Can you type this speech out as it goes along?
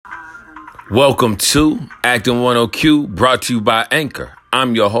Welcome to Acting 10Q, brought to you by Anchor.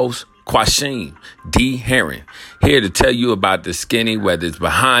 I'm your host, Quashim D. Herring, here to tell you about the skinny, whether it's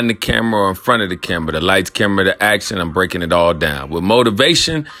behind the camera or in front of the camera, the lights, camera, the action. I'm breaking it all down with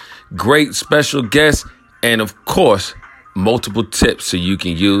motivation, great special guests, and of course, multiple tips so you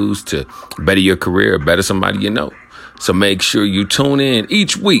can use to better your career or better somebody you know. So make sure you tune in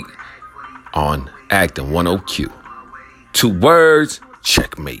each week on Acting 10Q. 2 words,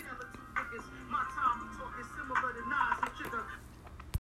 checkmate.